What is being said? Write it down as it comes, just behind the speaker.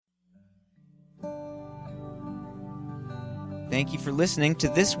Thank you for listening to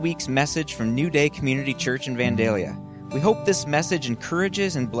this week's message from New Day Community Church in Vandalia. We hope this message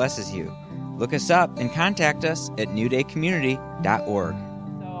encourages and blesses you. Look us up and contact us at newdaycommunity.org.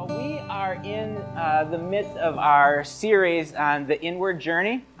 So we are in the midst of our series on the inward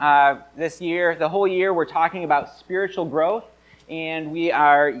journey. This year, the whole year, we're talking about spiritual growth, and we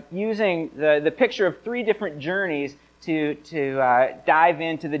are using the picture of three different journeys to dive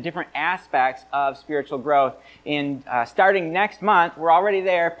into the different aspects of spiritual growth. In starting next month, we're already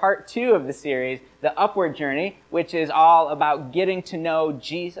there, part 2 of the series, the upward journey, which is all about getting to know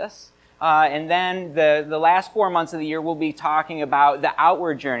Jesus. And then the last 4 months of the year, we'll be talking about the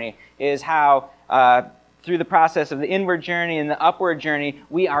outward journey, is how through the process of the inward journey and the upward journey,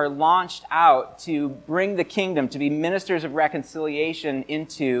 we are launched out to bring the kingdom, to be ministers of reconciliation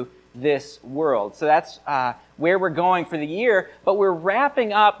into this world. So that's where we're going for the year, but we're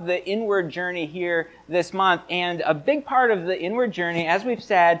wrapping up the inward journey here this month. And a big part of the inward journey, as we've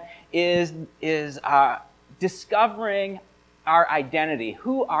said, is discovering our identity.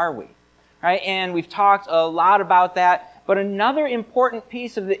 Who are we? Right? And we've talked a lot about that. But another important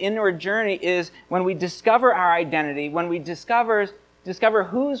piece of the inward journey is when we discover our identity, when we discover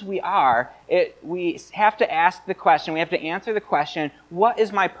whose we are, we have to ask the question, we have to answer the question, what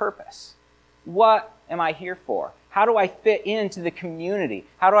is my purpose? What am I here for? How do I fit into the community?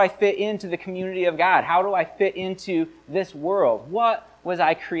 How do I fit into the community of God? How do I fit into this world? What was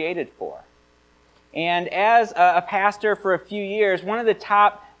I created for? And as a pastor for a few years, one of the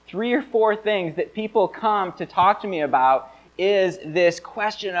top 3 or 4 things that people come to talk to me about is this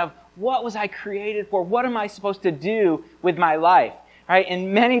question of, what was I created for? What am I supposed to do with my life? Right?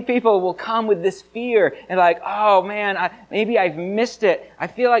 And many people will come with this fear and like, oh man, maybe I've missed it. I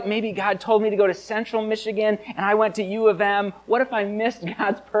feel like maybe God told me to go to Central Michigan and I went to U of M. What if I missed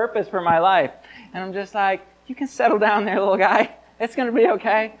God's purpose for my life? And I'm just like, you can settle down there, little guy. It's going to be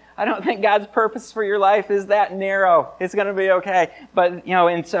okay. I don't think God's purpose for your life is that narrow. It's going to be okay. But,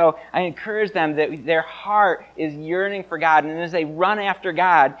 and so I encourage them that their heart is yearning for God. And as they run after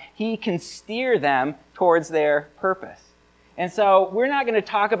God, He can steer them towards their purpose. And so we're not going to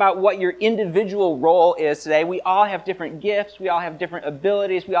talk about what your individual role is today. We all have different gifts. We all have different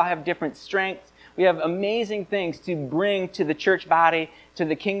abilities. We all have different strengths. We have amazing things to bring to the church body, to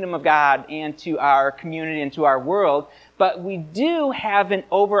the kingdom of God, and to our community and to our world. But we do have an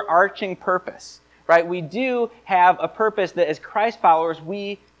overarching purpose, right? We do have a purpose that as Christ followers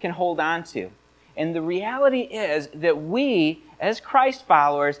we can hold on to. And the reality is that we, as Christ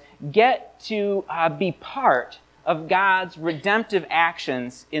followers, get to be part of God's redemptive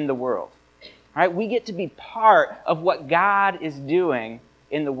actions in the world. Right? We get to be part of what God is doing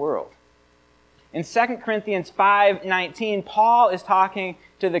in the world. In 2 Corinthians 5:19, Paul is talking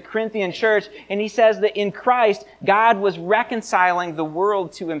to the Corinthian church, and he says that in Christ, God was reconciling the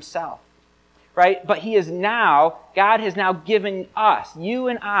world to Himself. Right? But God has now given us, you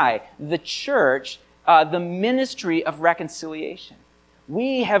and I, the church, the ministry of reconciliation.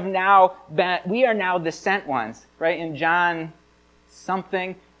 We are now the sent ones, right? In John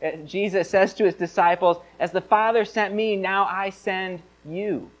something, Jesus says to His disciples, as the Father sent me, now I send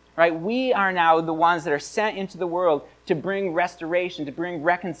you, right? We are now the ones that are sent into the world to bring restoration, to bring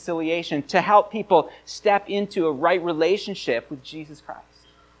reconciliation, to help people step into a right relationship with Jesus Christ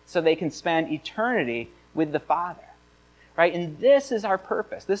so they can spend eternity with the Father. Right? And this is our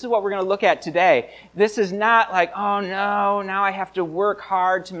purpose. This is what we're going to look at today. This is not like, oh no, now I have to work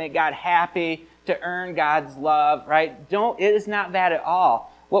hard to make God happy, to earn God's love, right? It is not that at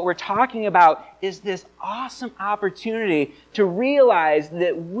all. What we're talking about is this awesome opportunity to realize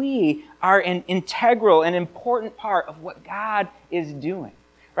that we are an integral and important part of what God is doing.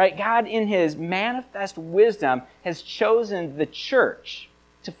 Right? God, in His manifest wisdom, has chosen the church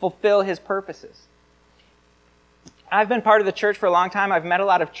to fulfill His purposes. I've been part of the church for a long time. I've met a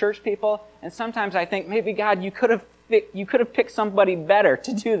lot of church people, and sometimes I think, maybe God, you could have picked somebody better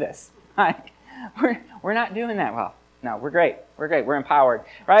to do this. Like, we're not doing that well. No, we're great. We're empowered,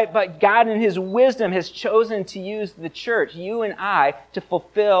 right? But God, in His wisdom, has chosen to use the church, you and I, to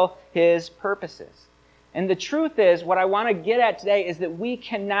fulfill His purposes. And the truth is, what I want to get at today is that we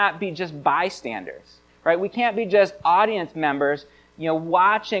cannot be just bystanders, right? We can't be just audience members,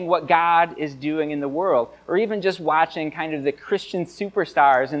 watching what God is doing in the world, or even just watching kind of the Christian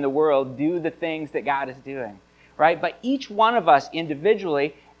superstars in the world do the things that God is doing, right? But each one of us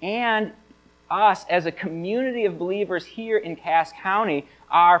individually and us as a community of believers here in Cass County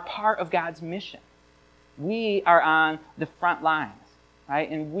are part of God's mission. We are on the front lines, right?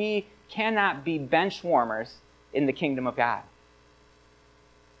 And we cannot be bench warmers in the kingdom of God.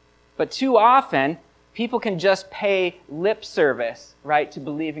 But too often, People can just pay lip service, right, to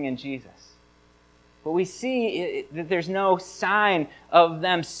believing in Jesus. But we see that there's no sign of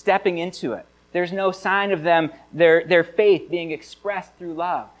them stepping into it. There's no sign of them, their faith being expressed through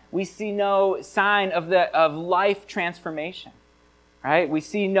love. We see no sign of life transformation, right? We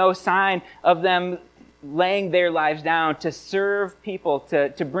see no sign of them laying their lives down to serve people,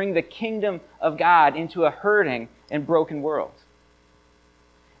 to bring the kingdom of God into a hurting and broken world.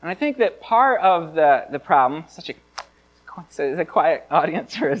 And I think that part of the problem, is it a quiet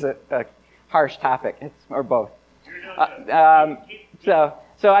audience or is it a harsh topic? Or both.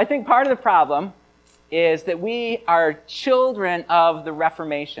 So I think part of the problem is that we are children of the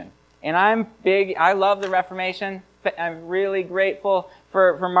Reformation. And I love the Reformation. I'm really grateful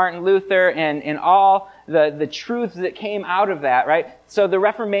for Martin Luther and all the truths that came out of that, right? So the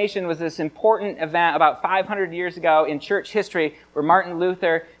Reformation was this important event about 500 years ago in church history where Martin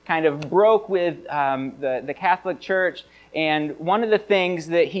Luther kind of broke with the Catholic Church. And one of the things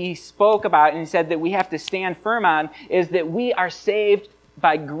that he spoke about and he said that we have to stand firm on is that we are saved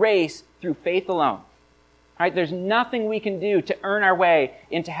by grace through faith alone. Right? There's nothing we can do to earn our way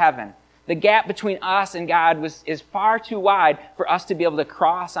into heaven. The gap between us and God is far too wide for us to be able to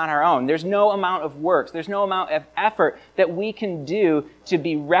cross on our own. There's no amount of works, there's no amount of effort that we can do to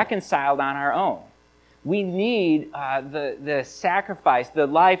be reconciled on our own. We need the sacrifice, the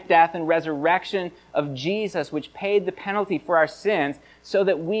life, death, and resurrection of Jesus, which paid the penalty for our sins, so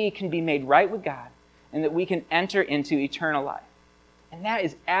that we can be made right with God and that we can enter into eternal life. And that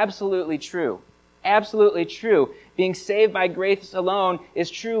is absolutely true. Absolutely true. Being saved by grace alone is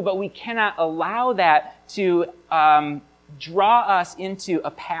true, but we cannot allow that to draw us into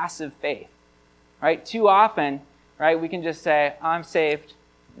a passive faith. Right? Too often, right, we can just say, I'm saved,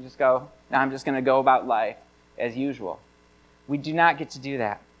 and just go, now I'm just going to go about life as usual. We do not get to do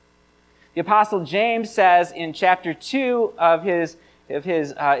that. The Apostle James says in chapter 2 of his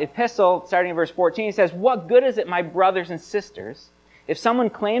epistle, starting in verse 14, he says, "What good is it, my brothers and sisters, if someone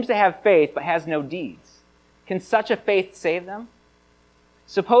claims to have faith but has no deeds? Can such a faith save them?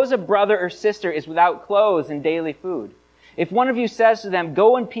 Suppose a brother or sister is without clothes and daily food. If one of you says to them,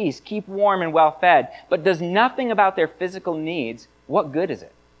 'Go in peace, keep warm and well fed,' but does nothing about their physical needs, what good is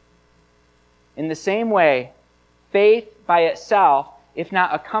it? In the same way, faith by itself, if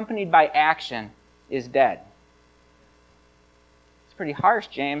not accompanied by action, is dead." It's pretty harsh,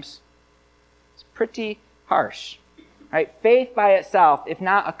 James. It's pretty harsh. Right? Faith by itself, if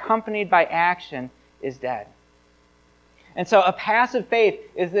not accompanied by action, is dead. And so a passive faith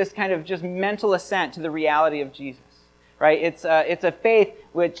is this kind of just mental assent to the reality of Jesus. Right? It's a faith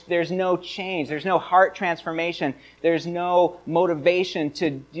which there's no change, there's no heart transformation, there's no motivation to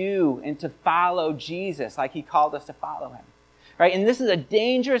do and to follow Jesus like he called us to follow him. Right? And this is a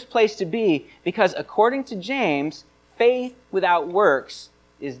dangerous place to be because according to James, faith without works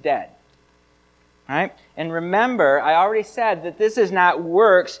is dead. Right? And remember, I already said that this is not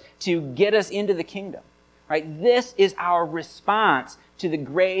works to get us into the kingdom. Right? This is our response to the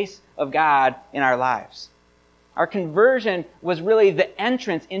grace of God in our lives. Our conversion was really the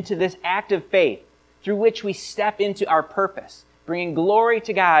entrance into this act of faith through which we step into our purpose, bringing glory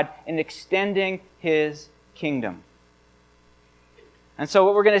to God and extending his kingdom. And so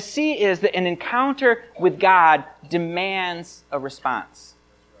what we're going to see is that an encounter with God demands a response.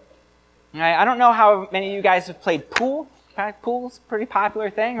 Right? I don't know how many of you guys have played pool. Okay? Pool's a pretty popular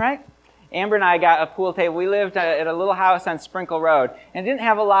thing, right? Amber and I got a pool table. We lived at a little house on Sprinkle Road, and it didn't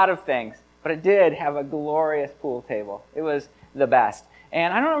have a lot of things, but it did have a glorious pool table. It was the best.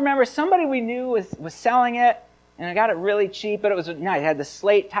 And I don't remember, somebody we knew was selling it, and I got it really cheap, but it had the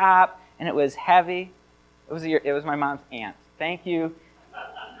slate top, and it was heavy. It was my mom's aunt. Thank you.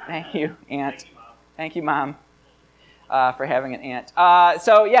 Thank you, Aunt. Thank you, Mom. For having an aunt.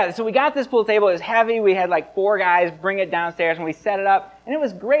 So we got this pool table. It was heavy. We had like 4 guys bring it downstairs, and we set it up, and it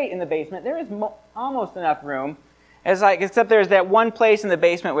was great in the basement. There was almost enough room. Except there's that one place in the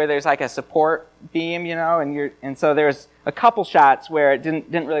basement where there's like a support beam, and so there's a couple shots where it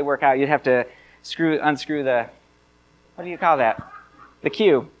didn't really work out. You'd have to unscrew the, what do you call that? The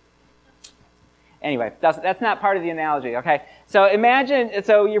cue. Anyway, that's not part of the analogy, okay? So imagine,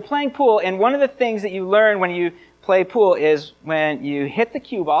 so you're playing pool, and one of the things that you learn when you play pool is when you hit the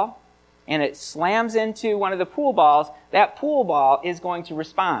cue ball and it slams into one of the pool balls, that pool ball is going to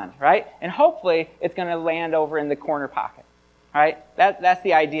respond, right? And hopefully it's going to land over in the corner pocket, right? That's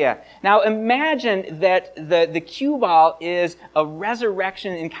the idea. Now imagine that the cue ball is a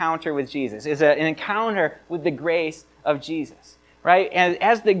resurrection encounter with Jesus, is an encounter with the grace of Jesus, right? And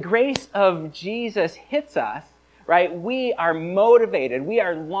as the grace of Jesus hits us, right, we are motivated, we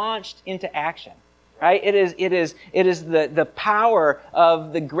are launched into action. right? It is the power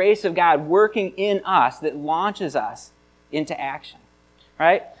of the grace of God working in us that launches us into action,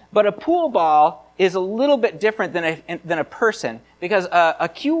 right? But a pool ball is a little bit different than a person, because a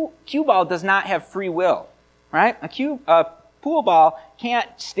cue ball does not have free will, right? A pool ball can't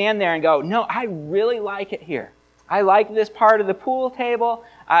stand there and go, no, I really like it here. I like this part of the pool table.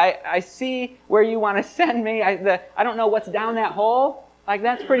 I see where you want to send me. I don't know what's down that hole. Like,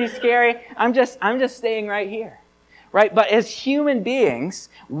 that's pretty scary. I'm just staying right here, right? But as human beings,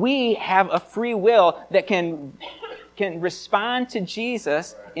 we have a free will that can respond to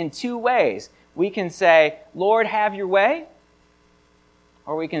Jesus in two ways. We can say, Lord, have your way.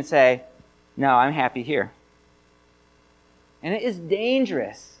 Or we can say, no, I'm happy here. And it is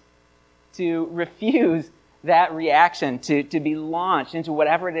dangerous to refuse that reaction, to be launched into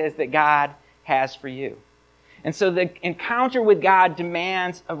whatever it is that God has for you. And so the encounter with God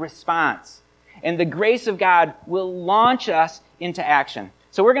demands a response. And the grace of God will launch us into action.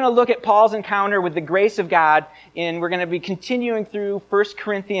 So we're going to look at Paul's encounter with the grace of God, and we're going to be continuing through 1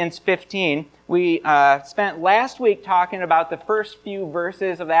 Corinthians 15. We spent last week talking about the first few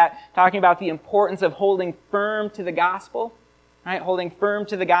verses of that, talking about the importance of holding firm to the gospel, right? Holding firm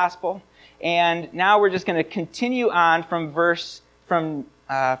to the gospel. And now we're just going to continue on from verse 3,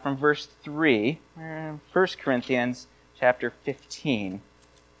 1 Corinthians chapter 15.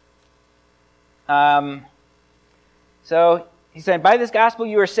 So he said, by this gospel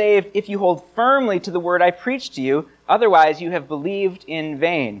you are saved if you hold firmly to the word I preached to you. Otherwise you have believed in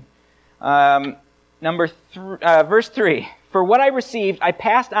vain. Verse 3. For what I received I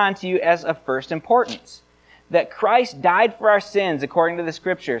passed on to you as of first importance, that Christ died for our sins according to the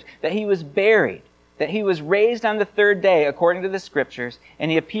Scriptures, that he was buried, that he was raised on the third day according to the Scriptures, and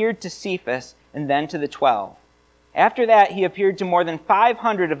he appeared to Cephas and then to the 12. After that, he appeared to more than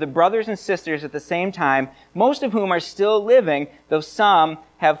 500 of the brothers and sisters at the same time, most of whom are still living, though some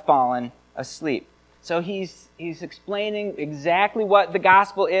have fallen asleep. So he's explaining exactly what the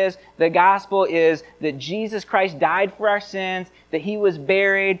gospel is. The gospel is that Jesus Christ died for our sins, that he was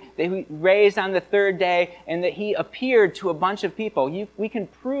buried, that he was raised on the third day, and that he appeared to a bunch of people. We can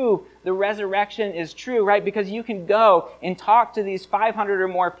prove the resurrection is true, right? Because you can go and talk to these 500 or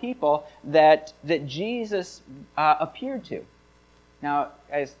more people that Jesus appeared to. Now,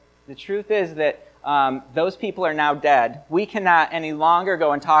 guys, the truth is that those people are now dead. We cannot any longer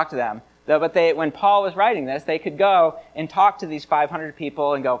go and talk to them. But when Paul was writing this, they could go and talk to these 500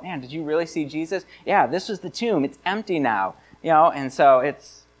 people and go, man, did you really see Jesus? Yeah, this was the tomb. It's empty now. And so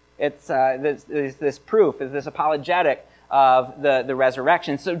it's this proof, this apologetic of the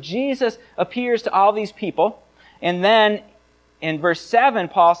resurrection. So Jesus appears to all these people. And then in verse 7,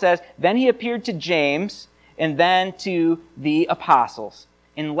 Paul says, then he appeared to James and then to the apostles.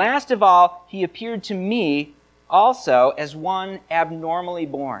 And last of all, he appeared to me also as one abnormally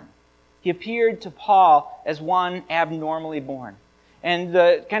born. He appeared to Paul as one abnormally born. And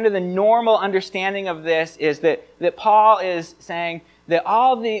the kind of the normal understanding of this is that Paul is saying that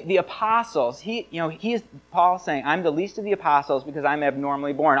all the apostles, Paul saying, I'm the least of the apostles because I'm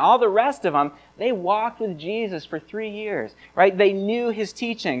abnormally born. All the rest of them, they walked with Jesus for 3 years, right? They knew his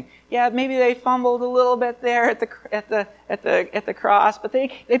teaching. Yeah, maybe they fumbled a little bit there at the cross, but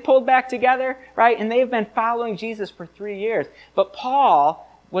they pulled back together, right? And they've been following Jesus for 3 years. But Paul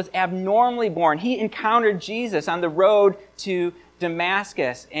was abnormally born. He encountered Jesus on the road to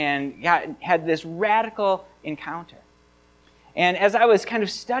Damascus and had this radical encounter. And as I was kind of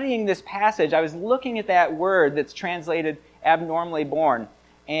studying this passage, I was looking at that word that's translated abnormally born.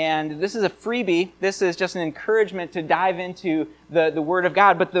 And this is a freebie. This is just an encouragement to dive into the Word of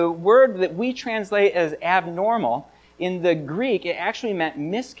God. But the word that we translate as abnormal, in the Greek, it actually meant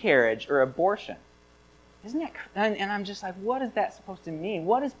miscarriage or abortion. Isn't that? And I'm just like, what is that supposed to mean?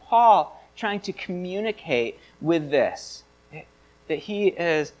 What is Paul trying to communicate with this? That he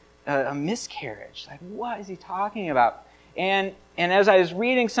is a miscarriage. Like, what is he talking about? And as I was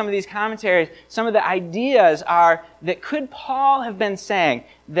reading some of these commentaries, some of the ideas are that could Paul have been saying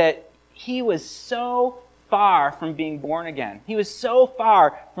that he was so far from being born again? He was so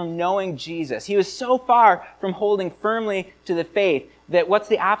far from knowing Jesus. He was so far from holding firmly to the faith that what's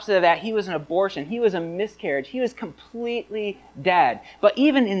the opposite of that? He was an abortion. He was a miscarriage. He was completely dead. But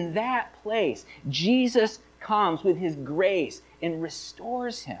even in that place, Jesus comes with his grace and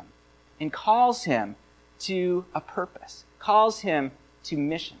restores him and calls him to a purpose, calls him to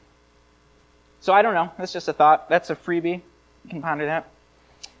mission. So I don't know. That's just a thought. That's a freebie. You can ponder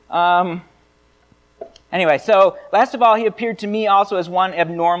that. Anyway, so last of all, he appeared to me also as one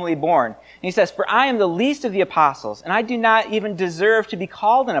abnormally born. And he says, "For I am the least of the apostles, and I do not even deserve to be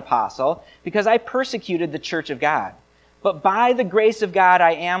called an apostle, because I persecuted the church of God. But by the grace of God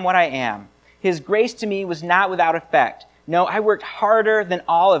I am what I am. His grace to me was not without effect. No, I worked harder than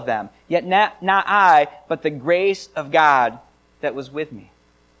all of them, yet not I, but the grace of God that was with me."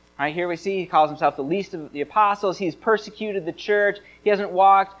 All right, here we see he calls himself the least of the apostles. He's persecuted the church. He hasn't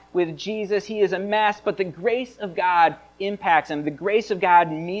walked with Jesus. He is a mess, but the grace of God impacts him. The grace of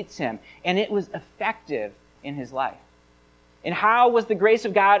God meets him, and it was effective in his life. And how was the grace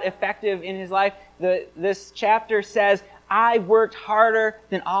of God effective in his life? This chapter says, "I worked harder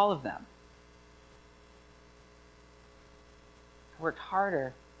than all of them." I worked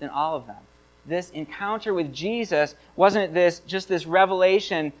harder than all of them. This encounter with Jesus wasn't just this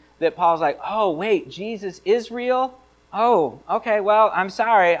revelation that Paul's like, "Oh, wait, Jesus is real? Oh, okay, well, I'm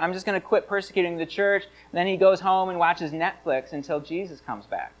sorry. I'm just going to quit persecuting the church." And then he goes home and watches Netflix until Jesus comes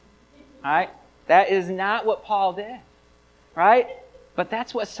back. All right? That is not what Paul did. Right? But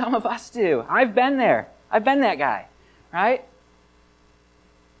that's what some of us do. I've been there. I've been that guy. Right?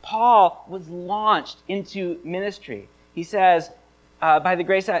 Paul was launched into ministry. He says, by the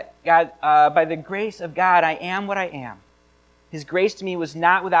grace of God, I am what I am. His grace to me was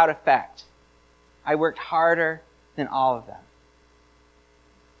not without effect. I worked harder than all of them.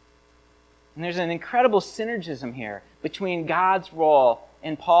 And there's an incredible synergism here between God's role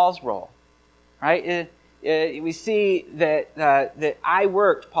and Paul's role. Right? We see that I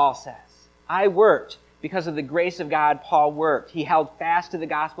worked, Paul says. I worked. Because of the grace of God, Paul worked. He held fast to the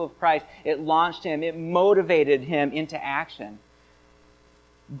gospel of Christ. It launched him. It motivated him into action.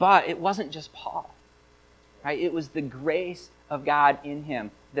 But it wasn't just Paul. Right? It was the grace of God in him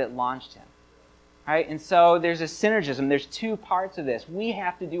that launched him. Right? And so there's a synergism. There's two parts of this. We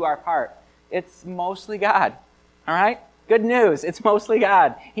have to do our part. It's mostly God. All right? Good news. It's mostly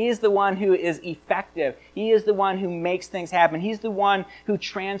God. He is the one who is effective. He is the one who makes things happen. He's the one who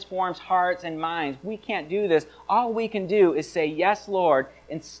transforms hearts and minds. We can't do this. All we can do is say, "Yes, Lord,"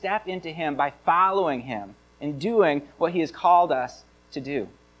 and step into Him by following Him and doing what He has called us to do.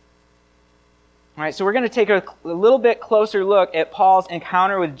 All right, so we're going to take a little bit closer look at Paul's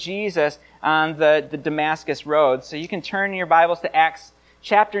encounter with Jesus on the Damascus Road. So you can turn in your Bibles to Acts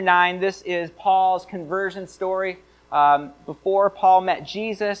chapter 9. This is Paul's conversion story. Before Paul met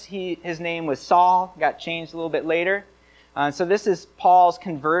Jesus, his name was Saul, got changed a little bit later. So this is Paul's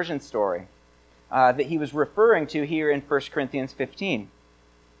conversion story that he was referring to here in 1 Corinthians 15.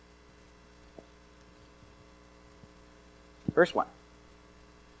 Verse 1.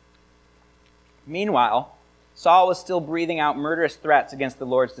 Meanwhile, Saul was still breathing out murderous threats against the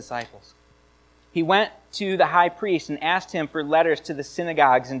Lord's disciples. He went to the high priest and asked him for letters to the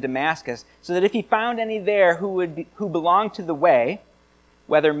synagogues in Damascus, so that if he found any there who belonged to the way,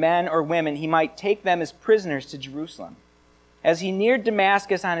 whether men or women, he might take them as prisoners to Jerusalem. As he neared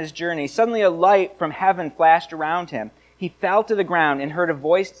Damascus on his journey, suddenly a light from heaven flashed around him. He fell to the ground and heard a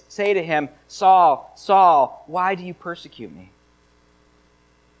voice say to him, "Saul, Saul, why do you persecute me?"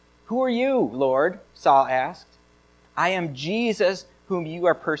 "Who are you, Lord?" Saul asked. "I am Jesus whom you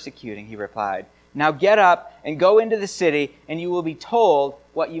are persecuting," he replied. "Now get up and go into the city, and you will be told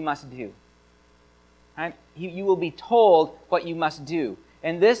what you must do." Right? You will be told what you must do.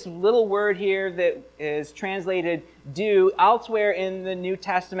 And this little word here that is translated do, elsewhere in the New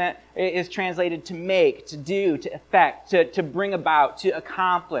Testament, is translated to make, to do, to effect, to bring about, to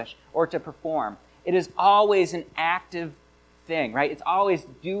accomplish, or to perform. It is always an active thing, right? It's always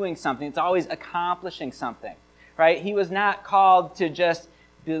doing something. It's always accomplishing something, right? He was not called to just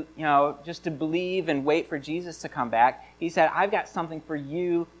to believe and wait for Jesus to come back. He said, "I've got something for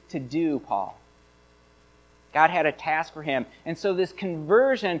you to do, Paul." God had a task for him. And so this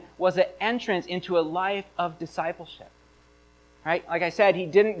conversion was an entrance into a life of discipleship. Right? Like I said, he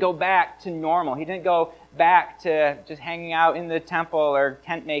didn't go back to normal. He didn't go back to just hanging out in the temple or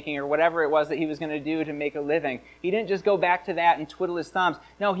tent making or whatever it was that he was going to do to make a living. He didn't just go back to that and twiddle his thumbs.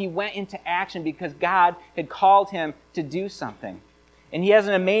 No, he went into action because God had called him to do something. And he has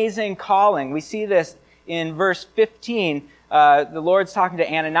an amazing calling. We see this in verse 15. The Lord's talking to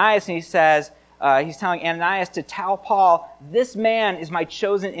Ananias, and he says, he's telling Ananias to tell Paul, "This man is my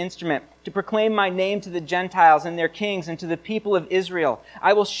chosen instrument to proclaim my name to the Gentiles and their kings and to the people of Israel.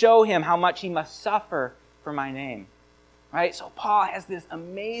 I will show him how much he must suffer for my name." Right? So Paul has this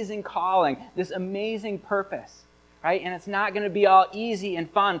amazing calling, this amazing purpose. Right? And it's not going to be all easy and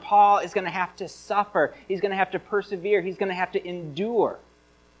fun. Paul is going to have to suffer. He's going to have to persevere. He's going to have to endure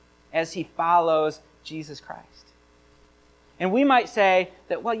as he follows Jesus Christ. And we might say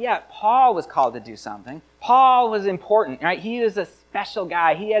that, well, yeah, Paul was called to do something. Paul was important, right? He was a special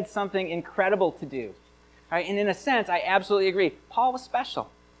guy. He had something incredible to do. Right? And in a sense, I absolutely agree. Paul was special.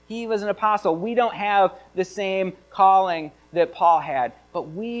 He was an apostle. We don't have the same calling that Paul had, but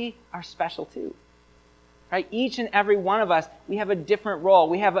we are special too. Right? Each and every one of us, we have a different role.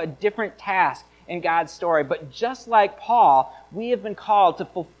 We have a different task in God's story. But just like Paul, we have been called to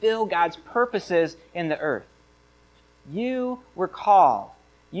fulfill God's purposes in the earth. You were called.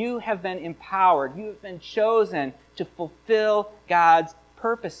 You have been empowered. You have been chosen to fulfill God's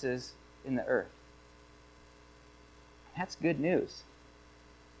purposes in the earth. That's good news.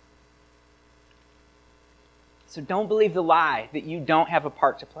 So don't believe the lie that you don't have a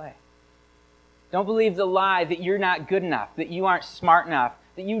part to play. Don't believe the lie that you're not good enough, that you aren't smart enough,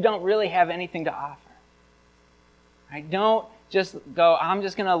 that you don't really have anything to offer. Right? Don't just go, I'm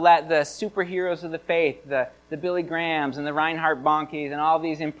just going to let the superheroes of the faith, the Billy Grahams and the Reinhard Bonnke's and all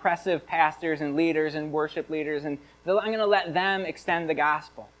these impressive pastors and leaders and worship leaders, and I'm going to let them extend the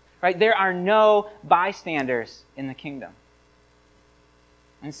gospel. Right? There are no bystanders in the kingdom.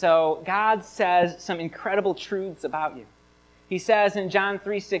 And so God says some incredible truths about you. He says in John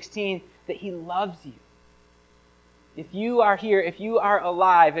 3:16 that he loves you. If you are here, if you are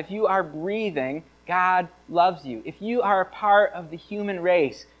alive, if you are breathing, God loves you. If you are a part of the human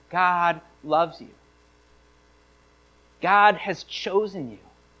race, God loves you. God has chosen you.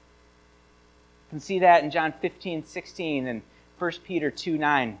 You can see that in John 15:16 and 1 Peter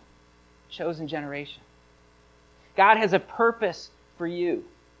 2:9. Chosen generation. God has a purpose for you.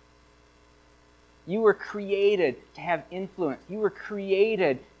 You were created to have influence. You were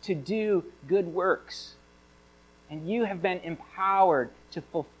created to do good works. And you have been empowered to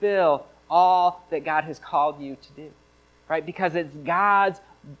fulfill all that God has called you to do. Right? Because it's God's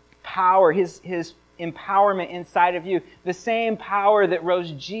power, His empowerment inside of you. The same power that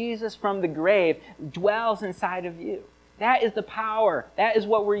rose Jesus from the grave dwells inside of you. That is the power. That is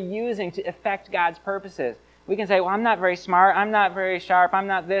what we're using to effect God's purposes. We can say, well, I'm not very smart, I'm not very sharp, I'm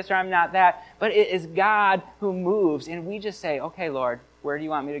not this or I'm not that. But it is God who moves. And we just say, okay, Lord, where do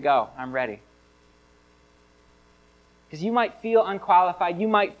you want me to go? I'm ready. Because you might feel unqualified. You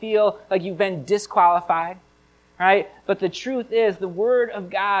might feel like you've been disqualified. Right? But the truth is, the Word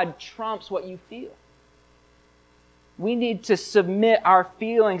of God trumps what you feel. We need to submit our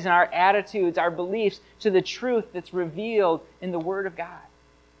feelings and our attitudes, our beliefs to the truth that's revealed in the Word of God.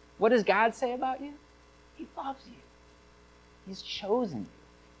 What does God say about you? He loves you. He's chosen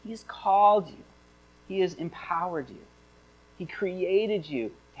you. He's called you. He has empowered you. He created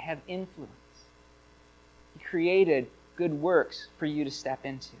you to have influence. He created good works for you to step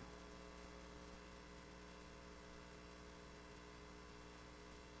into.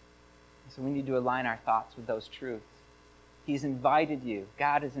 So we need to align our thoughts with those truths. He's invited you,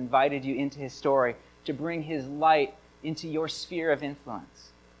 God has invited you into His story to bring His light into your sphere of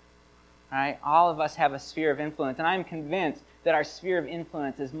influence. All right? All of us have a sphere of influence, and I'm convinced that our sphere of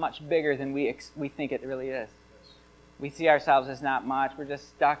influence is much bigger than we think it really is. We see ourselves as not much. We're just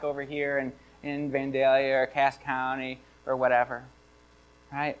stuck over here in Vandalia or Cass County or whatever.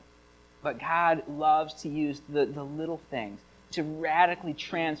 Right? But God loves to use the little things to radically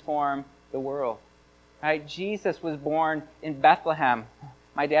transform the world. Right? Jesus was born in Bethlehem.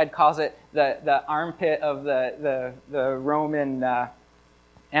 My dad calls it the armpit of the Roman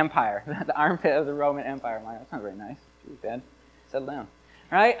Empire. The armpit of the Roman Empire. I'm like, that's not very nice. Jeez, Dad. Settle down.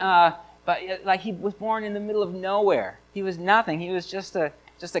 Right? But he was born in the middle of nowhere. He was nothing. He was just a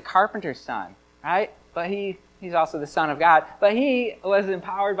carpenter's son. Right? But he's also the Son of God. But he was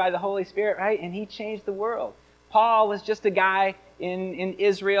empowered by the Holy Spirit, right? And he changed the world. Paul was just a guy in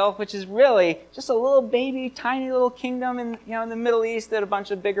Israel, which is really just a little baby, tiny little kingdom in the Middle East that a bunch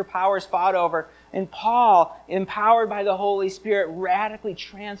of bigger powers fought over. And Paul, empowered by the Holy Spirit, radically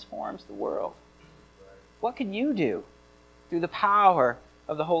transforms the world. What could you do through the power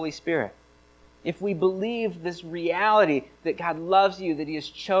of the Holy Spirit? If we believe this reality that God loves you, that He has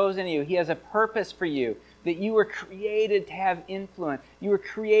chosen you, He has a purpose for you, that you were created to have influence, you were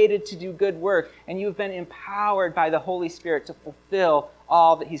created to do good work, and you have been empowered by the Holy Spirit to fulfill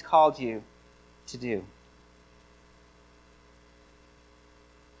all that He's called you to do.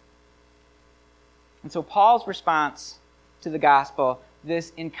 And so Paul's response to the gospel,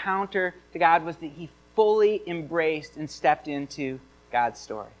 this encounter to God, was that he fully embraced and stepped into God's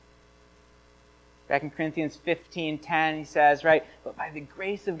story. Back in Corinthians 15:10, he says, right, but by the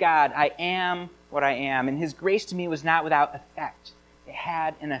grace of God, I am what I am. And His grace to me was not without effect. It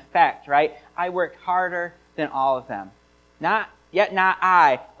had an effect, right? I worked harder than all of them. Not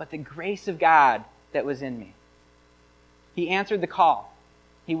I, but the grace of God that was in me. He answered the call.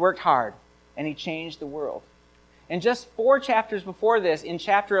 He worked hard, and he changed the world. And just 4 chapters before this, in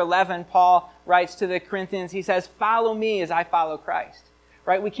chapter 11, Paul writes to the Corinthians, he says, "Follow me as I follow Christ."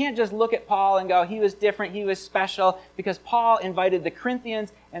 Right? We can't just look at Paul and go, he was different, he was special, because Paul invited the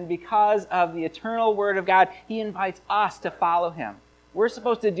Corinthians, and because of the eternal Word of God, he invites us to follow him. We're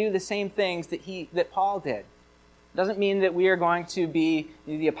supposed to do the same things that Paul did. Doesn't mean that we are going to be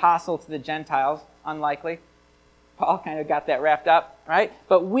the apostle to the Gentiles. Unlikely. Paul kind of got that wrapped up, right?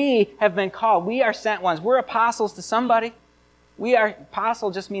 But we have been called. We are sent ones. We're apostles to somebody.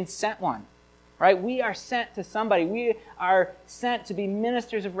 Apostle just means sent one. Right? We are sent to somebody. We are sent to be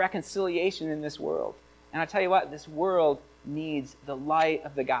ministers of reconciliation in this world. And I tell you what, this world needs the light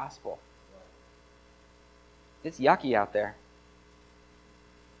of the gospel. It's yucky out there.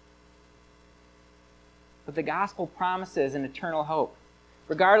 But the gospel promises an eternal hope.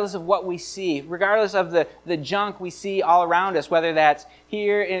 Regardless of what we see, regardless of the junk we see all around us, whether that's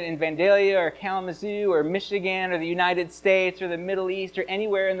here in Vandalia or Kalamazoo or Michigan or the United States or the Middle East or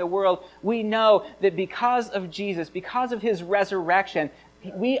anywhere in the world, we know that because of Jesus, because of his resurrection,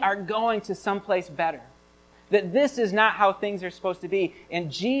 we are going to someplace better. That this is not how things are supposed to be,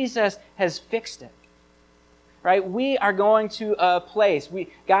 and Jesus has fixed it. Right? We are going to a place.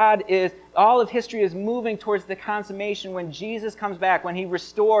 All of history is moving towards the consummation when Jesus comes back, when he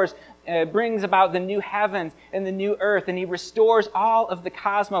restores, brings about the new heavens and the new earth, and he restores all of the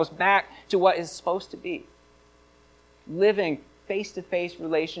cosmos back to what is supposed to be. Living face-to-face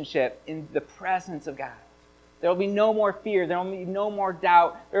relationship in the presence of God. There will be no more fear. There will be no more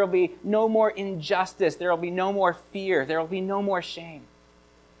doubt. There will be no more injustice. There will be no more fear. There will be no more shame.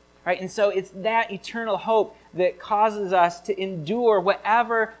 Right? And so it's that eternal hope that causes us to endure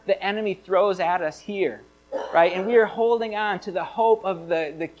whatever the enemy throws at us here. Right? And we are holding on to the hope of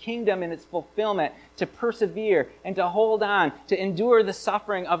the kingdom and its fulfillment, to persevere and to hold on, to endure the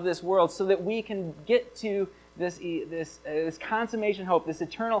suffering of this world so that we can get to this consummation hope, this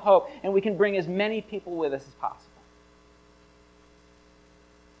eternal hope, and we can bring as many people with us as possible.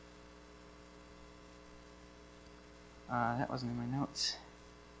 That wasn't in my notes.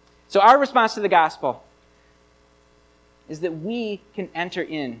 So our response to the gospel is that we can enter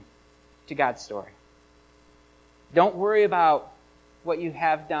in to God's story. Don't worry about what you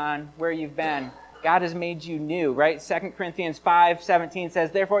have done, where you've been. God has made you new, right? 2 Corinthians 5:17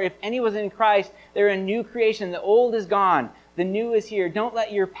 says, "Therefore, if anyone is in Christ, they're a new creation. The old is gone. The new is here." Don't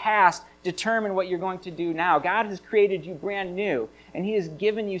let your past determine what you're going to do now. God has created you brand new, and he has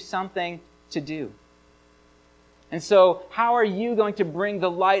given you something to do. And so, how are you going to bring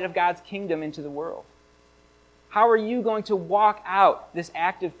the light of God's kingdom into the world? How are you going to walk out this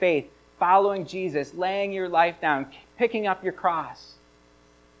act of faith, following Jesus, laying your life down, picking up your cross?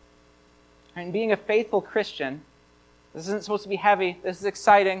 And being a faithful Christian, this isn't supposed to be heavy. This is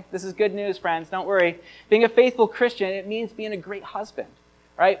exciting. This is good news, friends. Don't worry. Being a faithful Christian, it means being a great husband.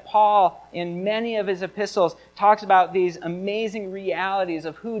 Right? Paul, in many of his epistles, talks about these amazing realities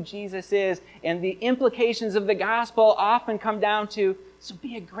of who Jesus is, and the implications of the gospel often come down to, so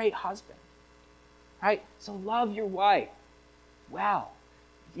be a great husband. Right? So love your wife well.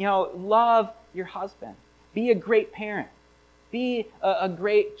 Love your husband. Be a great parent. Be a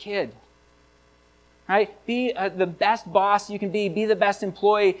great kid. Right? Be the best boss you can be. Be the best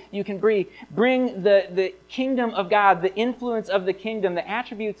employee you can be. Bring the kingdom of God, the influence of the kingdom, the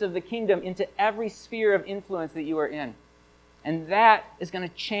attributes of the kingdom into every sphere of influence that you are in. And that is going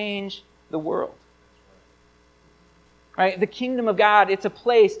to change the world. Right? The kingdom of God, it's a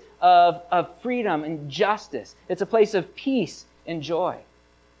place of freedom and justice. It's a place of peace and joy.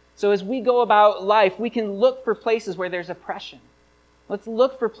 So as we go about life, we can look for places where there's oppression. Let's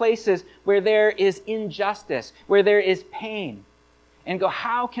look for places where there is injustice, where there is pain, and go,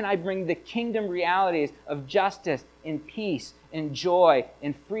 how can I bring the kingdom realities of justice and peace and joy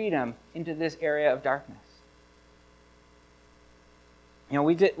and freedom into this area of darkness?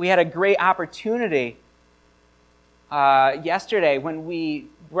 We had a great opportunity yesterday when we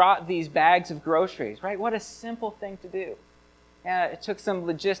brought these bags of groceries, right? What a simple thing to do. Yeah, it took some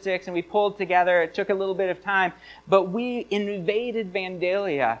logistics, and we pulled together. It took a little bit of time. But we invaded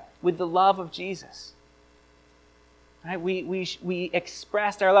Vandalia with the love of Jesus. Right? We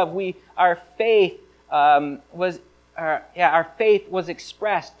expressed our love. Our faith was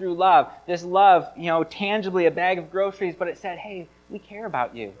expressed through love. This love, tangibly a bag of groceries, but it said, hey, we care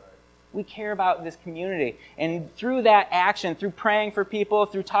about you. We care about this community. And through that action, through praying for people,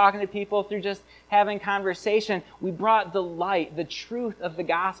 through talking to people, through just having conversation, we brought the light, the truth of the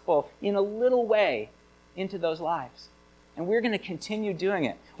gospel in a little way into those lives. And we're going to continue doing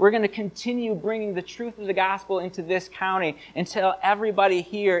it. We're going to continue bringing the truth of the gospel into this county until everybody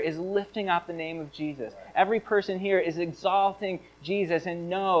here is lifting up the name of Jesus. Every person here is exalting Jesus and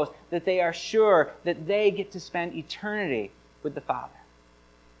knows that they are sure that they get to spend eternity with the Father.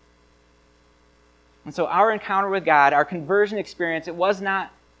 And so our encounter with God, our conversion experience, it was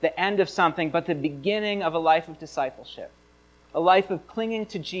not the end of something, but the beginning of a life of discipleship. A life of clinging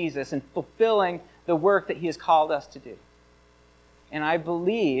to Jesus and fulfilling the work that He has called us to do. And I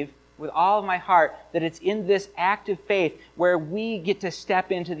believe with all of my heart that it's in this active faith where we get to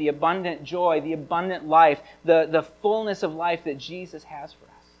step into the abundant joy, the abundant life, the fullness of life that Jesus has for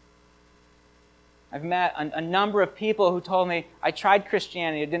us. I've met a number of people who told me, I tried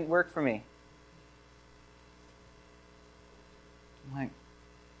Christianity, it didn't work for me. I'm like,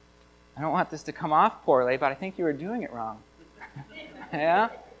 I don't want this to come off poorly, but I think you were doing it wrong. Yeah?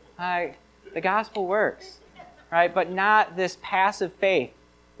 The gospel works. Right? But not this passive faith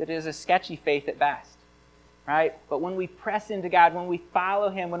that is a sketchy faith at best. Right? But when we press into God, when we follow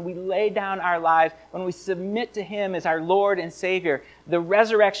Him, when we lay down our lives, when we submit to Him as our Lord and Savior, the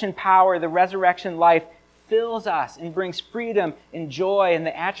resurrection power, the resurrection life fills us and brings freedom and joy and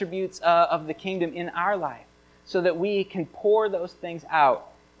the attributes of the kingdom in our life so that we can pour those things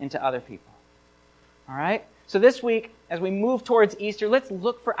out into other people. All right? So this week, as we move towards Easter, let's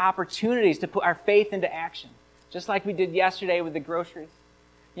look for opportunities to put our faith into action. Just like we did yesterday with the groceries.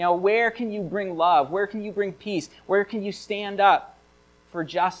 You know, where can you bring love? Where can you bring peace? Where can you stand up for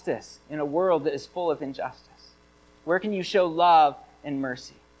justice in a world that is full of injustice? Where can you show love and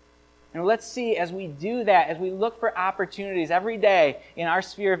mercy? And let's see, as we do that, as we look for opportunities every day in our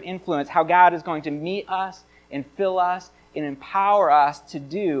sphere of influence, how God is going to meet us and fill us and empower us to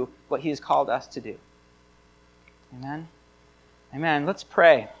do what He has called us to do. Amen? Amen. Let's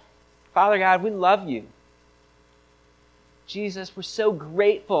pray. Father God, we love You. Jesus, we're so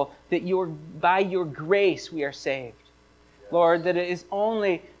grateful that by Your grace we are saved. Lord, that it is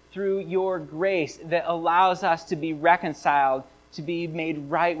only through Your grace that allows us to be reconciled, to be made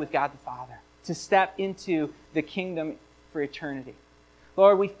right with God the Father, to step into the kingdom for eternity.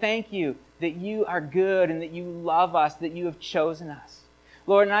 Lord, we thank You that You are good and that You love us, that You have chosen us.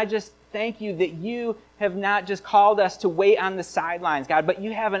 Lord, and I just thank You that You have not just called us to wait on the sidelines, God, but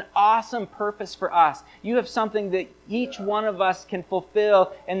You have an awesome purpose for us. You have something that each one of us can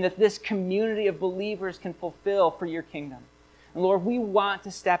fulfill and that this community of believers can fulfill for Your kingdom. And Lord, we want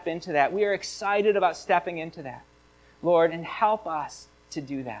to step into that. We are excited about stepping into that. Lord, and help us to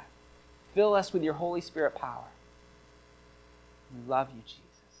do that. Fill us with Your Holy Spirit power. We love You, Jesus.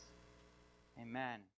 Amen.